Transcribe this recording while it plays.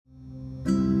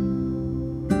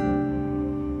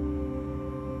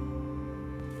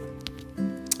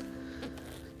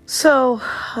So,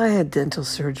 I had dental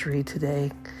surgery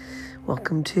today.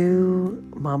 Welcome to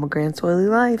Mama Grant's Oily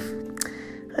Life.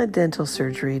 I had dental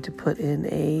surgery to put in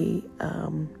a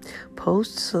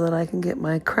post so that I can get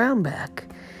my crown back.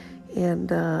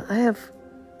 And I have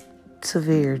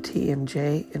severe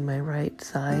TMJ in my right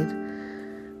side,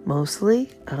 mostly.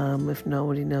 If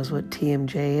nobody knows what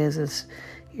TMJ is, it's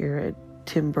your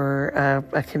timber,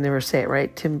 I can never say it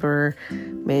right, timber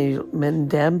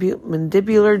mandibular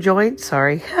joint,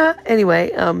 sorry.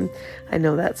 Anyway, I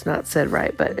know that's not said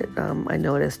right, but I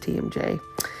know it as TMJ.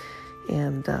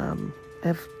 And I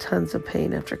have tons of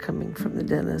pain after coming from the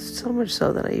dentist, so much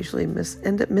so that I usually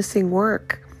end up missing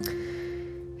work.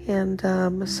 And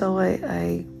so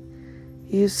I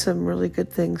use some really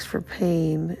good things for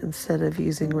pain instead of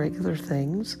using regular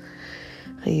things.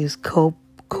 I use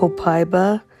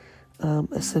Copaiba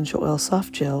essential oil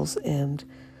soft gels and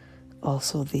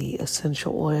also the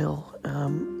essential oil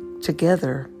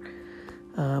together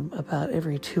about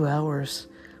every 2 hours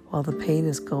while the pain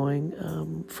is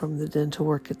going from the dental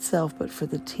work itself. But for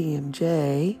the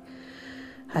TMJ,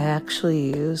 I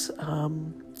actually use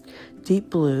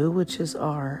Deep Blue, which is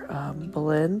our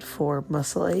blend for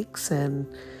muscle aches and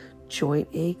joint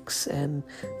aches and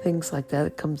things like that.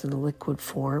 It comes in a liquid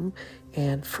form.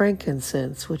 And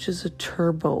frankincense, which is a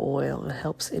turbo oil. It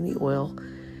helps any oil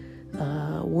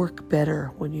work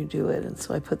better when you do it. And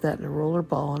so I put that in a roller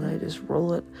ball and I just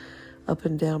roll it up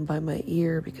and down by my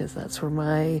ear because that's where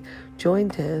my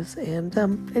joint is. And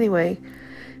anyway,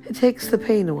 it takes the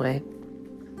pain away.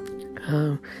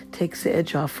 Takes the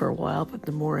edge off for a while, but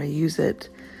the more I use it,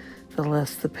 the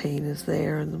less the pain is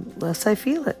there and the less I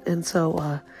feel it. And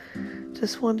so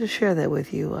just wanted to share that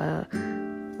with you.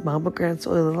 Mama Grant's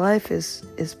Oily Life is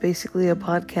basically a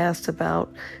podcast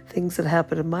about things that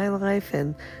happen in my life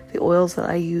and the oils that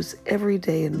I use every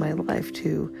day in my life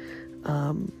to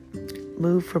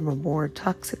move from a more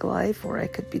toxic life where I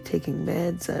could be taking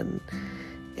meds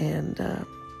and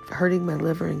hurting my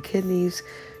liver and kidneys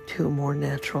to a more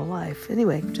natural life.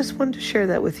 Anyway, just wanted to share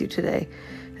that with you today.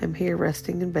 I'm here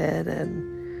resting in bed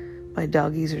and my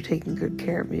doggies are taking good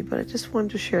care of me, but I just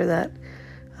wanted to share that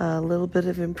little bit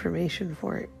of information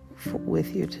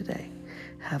with you today.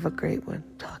 Have a great one.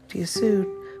 Talk to you soon.